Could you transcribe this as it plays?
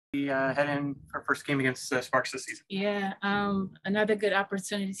head in for first game against Sparks this season? Yeah, another good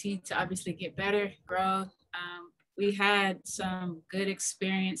opportunity to obviously get better, grow. We had some good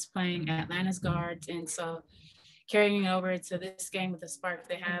experience playing Atlanta's guards, and so carrying over to this game with the Sparks,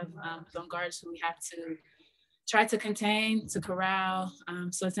 they have some guards who we have to try to contain, to corral.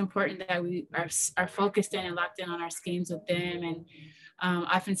 So it's important that we are focused in and locked in on our schemes with them. And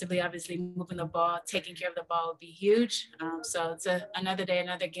offensively, obviously, moving the ball, taking care of the ball would be huge. So it's another day,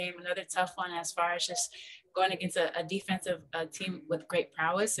 another game, another tough one as far as just going against a defensive team with great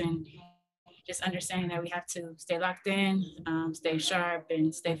prowess, and just understanding that we have to stay locked in, stay sharp,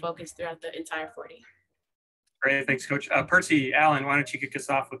 and stay focused throughout the entire 40. Great, thanks, Coach. Percy, Allen, why don't you kick us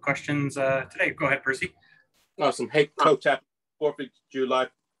off with questions today? Go ahead, Percy. Awesome. Hey, Coach, happy 4th of July.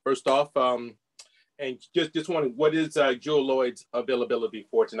 First off, and just wondering, what is Jewel Lloyd's availability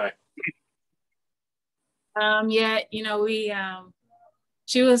for tonight? Yeah,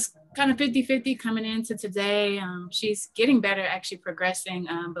 she was kind of 50-50 coming into today. She's getting better, actually progressing,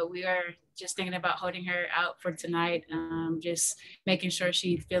 but we are just thinking about holding her out for tonight, just making sure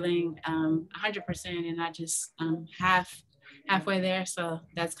she's feeling 100% and not just halfway there. So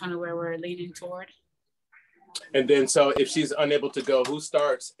that's kind of where we're leaning toward. And then, so if she's unable to go, who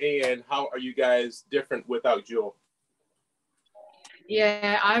starts, and how are you guys different without Jewel?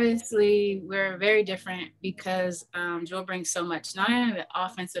 Yeah, obviously we're very different because Jewel brings so much, not only the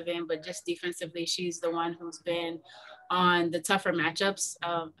offensive end, but just defensively. She's the one who's been on the tougher matchups,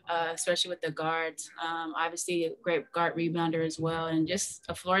 especially with the guards. Obviously, a great guard rebounder as well, and just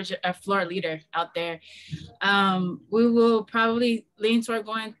a floor leader out there. We will probably lean toward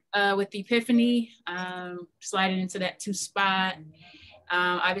going with Epiphany, sliding into that 2 spot.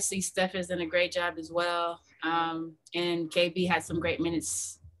 Obviously, Steph has done a great job as well. And KB had some great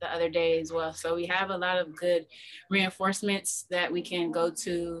minutes the other day as well. So we have a lot of good reinforcements that we can go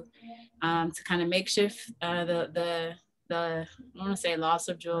to kind of makeshift the I want to say loss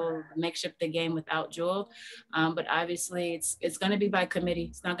of Jewel, makeshift the game without Jewel. But obviously it's going to be by committee.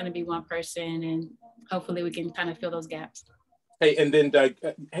 It's not going to be one person, and hopefully we can kind of fill those gaps. Hey, and then,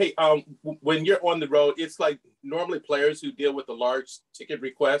 when you're on the road, it's like normally players who deal with a large ticket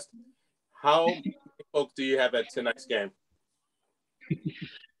request. How many folks do you have at tonight's game?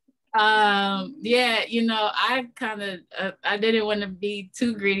 Yeah, I kind of, I didn't want to be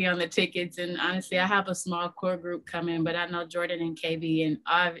too greedy on the tickets. And honestly, I have a small core group coming, but I know Jordan and KB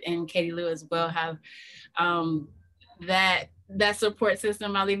and Katie Lou as well have that support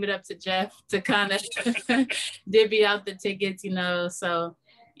system. I'll leave it up to Jeff to kind of divvy out the tickets, So,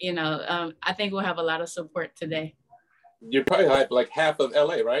 I think we'll have a lot of support today. You probably have like half of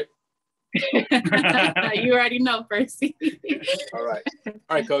LA, right? You already know, Percy. All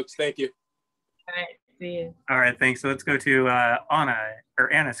right, Coach. Thank you. All right, see you. All right, thanks. So let's go to Anna.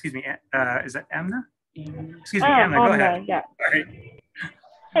 Excuse me. Is that Amna? Excuse me, Amna. Go ahead. Yeah. All right.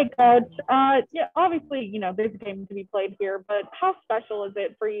 Hey, Coach. Yeah, obviously, there's a game to be played here, but how special is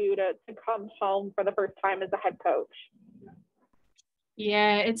it for you to come home for the first time as a head coach?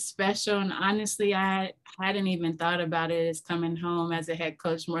 Yeah, it's special. And honestly, I hadn't even thought about it as coming home as a head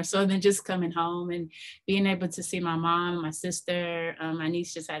coach, more so than just coming home and being able to see my mom, my sister. My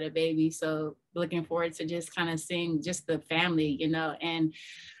niece just had a baby. So looking forward to just kind of seeing just the family, and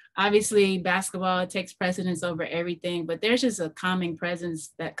obviously basketball takes precedence over everything, but there's just a calming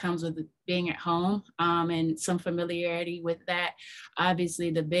presence that comes with being at home, and some familiarity with that. Obviously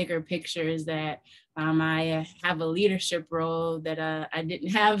the bigger picture is that I have a leadership role that I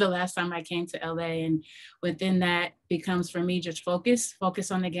didn't have the last time I came to LA. And within that becomes for me just focus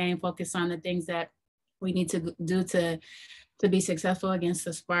on the game, focus on the things that we need to do to be successful against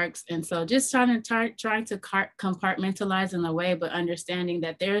the Sparks. And so just trying to compartmentalize in a way, but understanding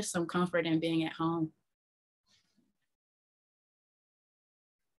that there's some comfort in being at home.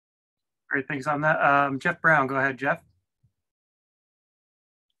 Great, thanks on that. Jeff Brown, go ahead, Jeff.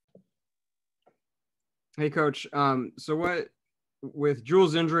 Hey, Coach. So what, with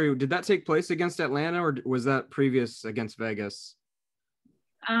Jewel's injury, did that take place against Atlanta, or was that previous against Vegas?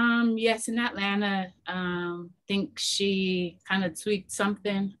 Yes, in Atlanta, I think she kind of tweaked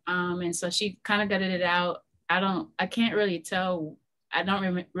something. And so she kind of gutted it out. I can't really tell. I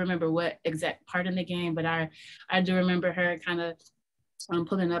don't remember what exact part in the game, but I do remember her kind of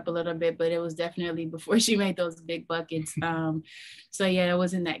pulling up a little bit, but it was definitely before she made those big buckets. So yeah, it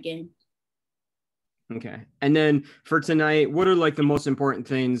was in that game. Okay. And then for tonight, what are like the most important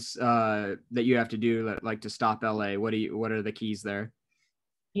things that you have to do, like to stop LA? What are the keys there?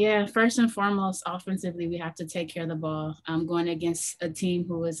 Yeah, first and foremost, offensively, we have to take care of the ball. Going against a team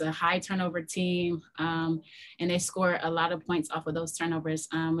who is a high turnover team, and they score a lot of points off of those turnovers.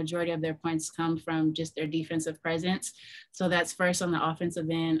 Majority of their points come from just their defensive presence. So that's first on the offensive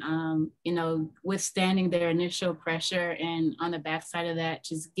end. You know, withstanding their initial pressure, and on the backside of that,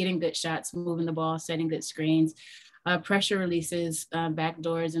 just getting good shots, moving the ball, setting good screens. Pressure releases, back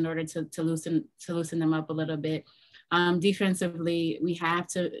doors in order to loosen them up a little bit. Defensively, we have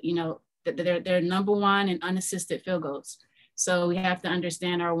to, you know, they're number one in unassisted field goals. So we have to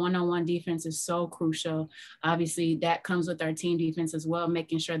understand our one-on-one defense is so crucial. Obviously, that comes with our team defense as well,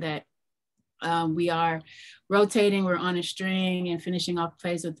 making sure that we are rotating, we're on a string, and finishing off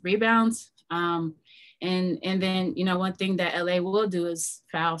plays with rebounds. And then, you know, one thing that LA will do is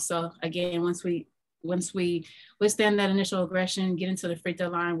foul. So again, once we withstand that initial aggression, get into the free throw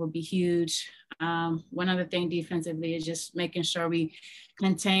line will be huge. One other thing defensively is just making sure we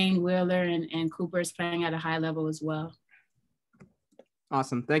contain Wheeler, and Cooper's playing at a high level as well.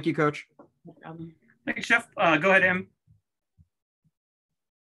 Awesome. Thank you, Coach. No problem. Thanks, Chef. Go ahead, Em.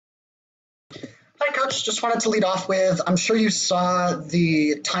 Hi, Coach. Just wanted to lead off with, I'm sure you saw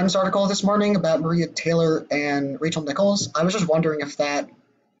the Times article this morning about Maria Taylor and Rachel Nichols. I was just wondering if that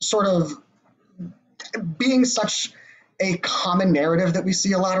sort of, being such a common narrative that we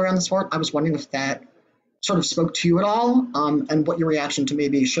see a lot around the sport, I was wondering if that sort of spoke to you at all, and what your reaction to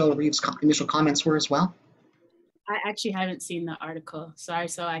maybe Sheila Reeves' initial comments were as well. I actually haven't seen the article. Sorry,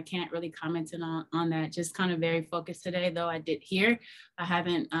 so I can't really comment on that. Just kind of very focused today, though I did hear. I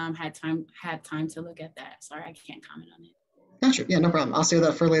haven't had time to look at that. Sorry, I can't comment on it. Gotcha. Yeah, no problem. I'll save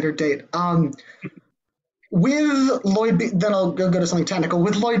that for a later date. With Lloyd, then I'll go to something technical.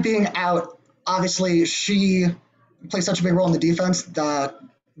 With Lloyd being out, obviously she plays such a big role in the defense. The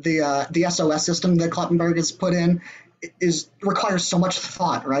SOS system that Kloppenberg has put in requires so much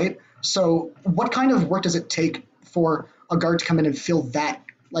thought, right? So what kind of work does it take for a guard to come in and feel that,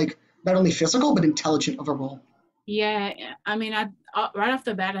 like, not only physical but intelligent of a role? Yeah, I mean, right off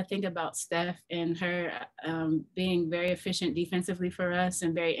the bat, I think about Steph and her being very efficient defensively for us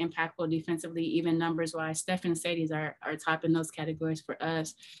and very impactful defensively, even numbers wise. Steph and Sadie's are top in those categories for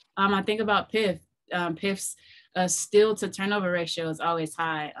us. I think about Piff. Piff's steal to turnover ratio is always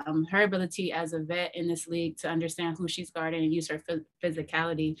high. Her ability as a vet in this league to understand who she's guarding and use her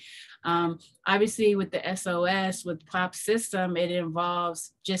physicality. Obviously with the SOS, with Pop's system, it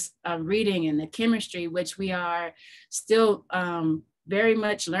involves just reading and the chemistry, which we are still very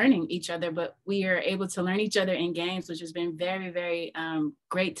much learning each other, but we are able to learn each other in games, which has been very, very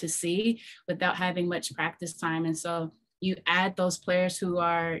great to see without having much practice time. And so you add those players who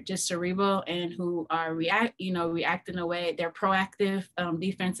are just cerebral and who are react in a way, they're proactive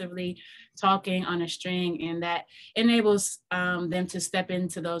defensively, talking on a string, and that enables them to step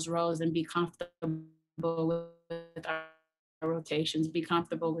into those roles and be comfortable with our rotations, be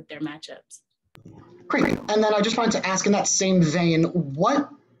comfortable with their matchups. Great. And then I just wanted to ask in that same vein,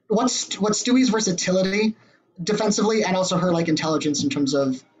 what's Stewie's versatility defensively, and also her like intelligence in terms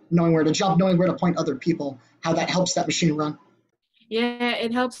of knowing where to jump, knowing where to point other people, how that helps that machine run? Yeah,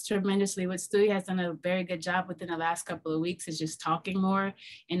 it helps tremendously. What Stewie has done a very good job within the last couple of weeks is just talking more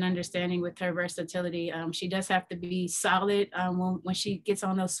and understanding with her versatility. She does have to be solid when she gets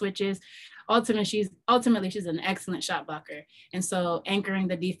on those switches. Ultimately, she's an excellent shot blocker. And so anchoring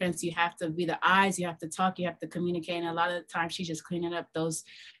the defense, you have to be the eyes, you have to talk, you have to communicate. And a lot of the time she's just cleaning up those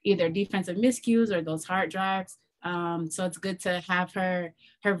either defensive miscues or those hard drives. So it's good to have her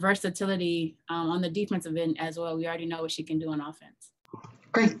versatility on the defensive end as well. We already know what she can do on offense.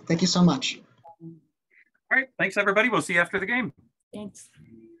 Great. Thank you so much. All right. Thanks, everybody. We'll see you after the game. Thanks.